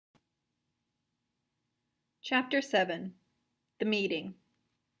Chapter 7 The Meeting.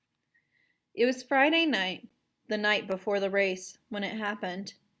 It was Friday night, the night before the race, when it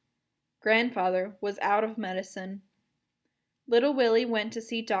happened. Grandfather was out of medicine. Little Willie went to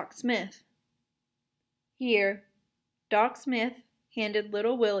see Doc Smith. Here, Doc Smith handed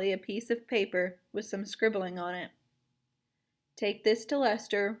Little Willie a piece of paper with some scribbling on it. Take this to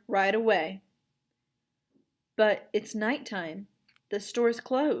Lester right away. But it's nighttime. The store's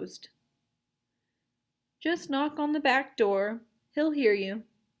closed. Just knock on the back door. He'll hear you.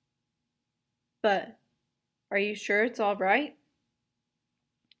 But are you sure it's all right?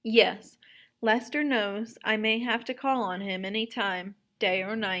 Yes, Lester knows I may have to call on him any time, day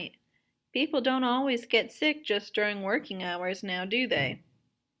or night. People don't always get sick just during working hours now, do they?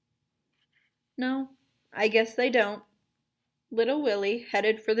 No, I guess they don't. Little Willie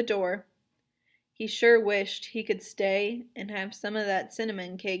headed for the door. He sure wished he could stay and have some of that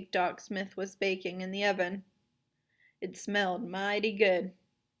cinnamon cake Doc Smith was baking in the oven. It smelled mighty good.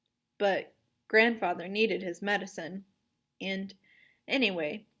 But Grandfather needed his medicine, and,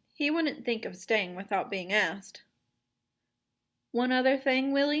 anyway, he wouldn't think of staying without being asked. One other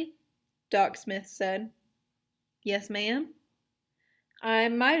thing, Willie, Doc Smith said. Yes, ma'am? I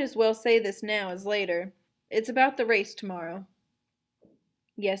might as well say this now as later. It's about the race tomorrow.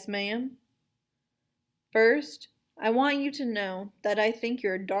 Yes, ma'am? First, I want you to know that I think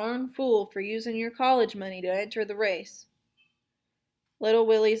you're a darn fool for using your college money to enter the race. Little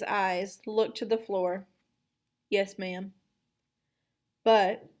Willie's eyes looked to the floor. Yes, ma'am.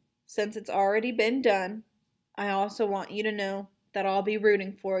 But, since it's already been done, I also want you to know that I'll be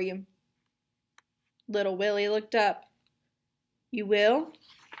rooting for you. Little Willie looked up. You will?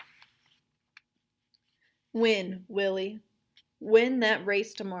 Win, Willie. Win that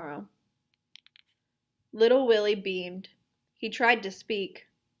race tomorrow. Little Willie beamed. He tried to speak,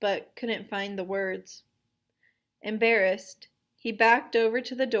 but couldn't find the words. Embarrassed, he backed over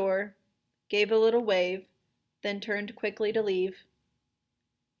to the door, gave a little wave, then turned quickly to leave.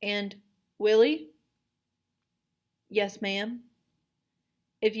 And, Willie? Yes, ma'am.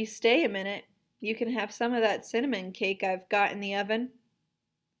 If you stay a minute, you can have some of that cinnamon cake I've got in the oven.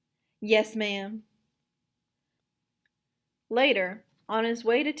 Yes, ma'am. Later, on his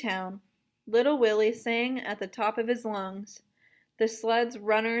way to town, Little Willie sang at the top of his lungs. The sled's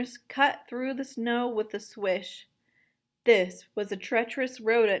runners cut through the snow with a swish. This was a treacherous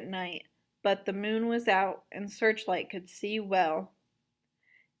road at night, but the moon was out and Searchlight could see well.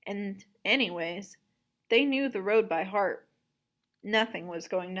 And, anyways, they knew the road by heart. Nothing was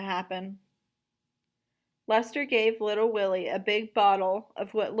going to happen. Lester gave Little Willie a big bottle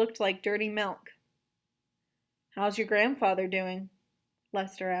of what looked like dirty milk. How's your grandfather doing?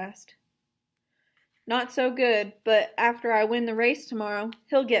 Lester asked. Not so good, but after I win the race tomorrow,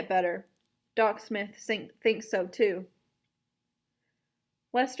 he'll get better. Doc Smith thinks so too.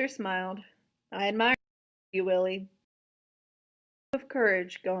 Lester smiled. I admire you, Willie. Of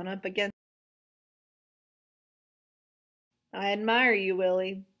courage going up against. I admire you,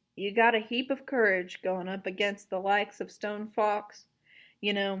 Willie. You got a heap of courage going up against the likes of Stone Fox.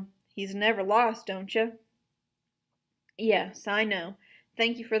 You know, he's never lost, don't you? Yes, I know.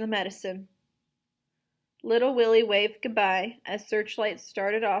 Thank you for the medicine. Little Willie waved goodbye as Searchlight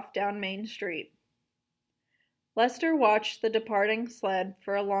started off down Main Street. Lester watched the departing sled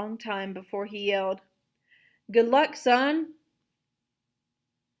for a long time before he yelled, Good luck, son!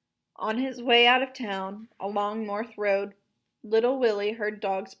 On his way out of town, along North Road, Little Willie heard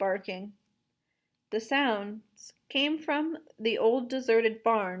dogs barking. The sounds came from the old deserted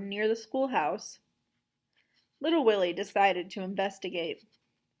barn near the schoolhouse. Little Willie decided to investigate.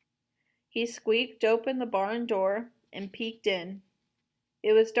 He squeaked open the barn door and peeked in.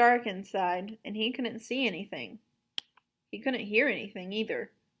 It was dark inside, and he couldn't see anything. He couldn't hear anything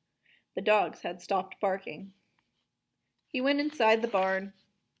either. The dogs had stopped barking. He went inside the barn.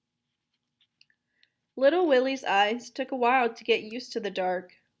 Little Willie's eyes took a while to get used to the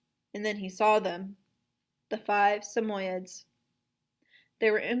dark, and then he saw them. The 5 Samoyeds.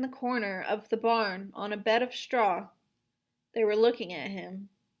 They were in the corner of the barn on a bed of straw. They were looking at him.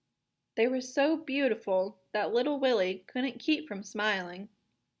 They were so beautiful that Little Willie couldn't keep from smiling.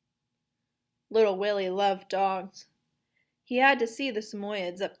 Little Willie loved dogs. He had to see the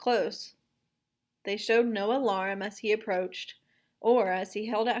Samoyeds up close. They showed no alarm as he approached, or as he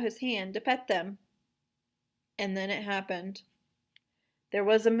held out his hand to pet them. And then it happened. There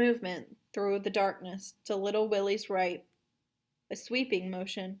was a movement through the darkness to Little Willie's right. A sweeping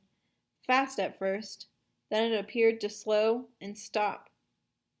motion, fast at first, then it appeared to slow and stop.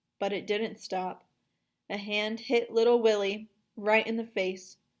 But it didn't stop. A hand hit Little Willie right in the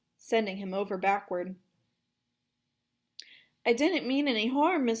face, sending him over backward. I didn't mean any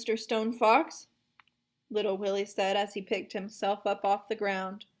harm, Mr. Stone Fox, little Willie said as he picked himself up off the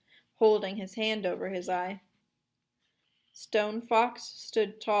ground, holding his hand over his eye. Stone Fox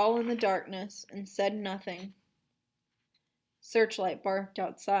stood tall in the darkness and said nothing. Searchlight barked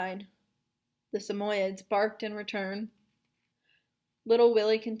outside. The Samoyeds barked in return. Little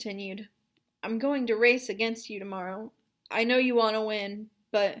Willie continued, I'm going to race against you tomorrow. I know you want to win,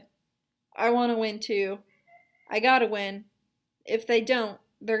 but I want to win too. I gotta win. If they don't,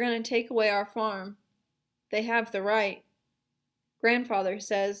 they're going to take away our farm. They have the right. Grandfather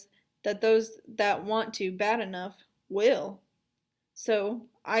says that those that want to bad enough will. So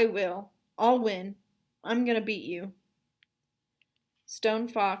I will. I'll win. I'm going to beat you. Stone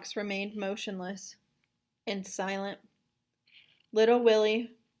Fox remained motionless and silent. Little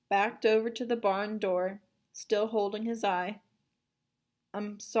Willie backed over to the barn door, still holding his eye.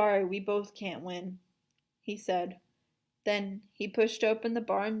 I'm sorry we both can't win, he said. Then he pushed open the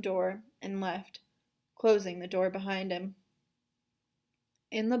barn door and left, closing the door behind him.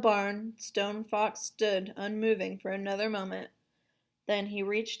 In the barn, Stone Fox stood unmoving for another moment. Then he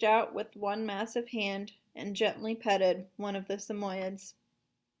reached out with one massive hand and gently petted one of the Samoyeds.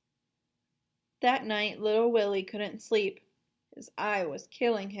 That night, little Willie couldn't sleep. His eye was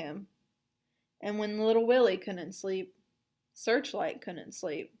killing him. And when little Willie couldn't sleep, Searchlight couldn't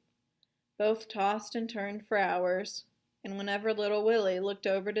sleep. Both tossed and turned for hours, and whenever little Willie looked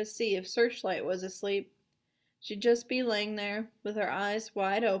over to see if Searchlight was asleep, she'd just be laying there with her eyes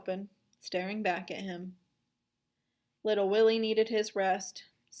wide open, staring back at him. Little Willie needed his rest,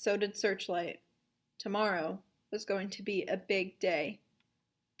 so did Searchlight. Tomorrow was going to be a big day,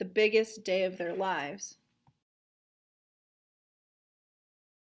 the biggest day of their lives.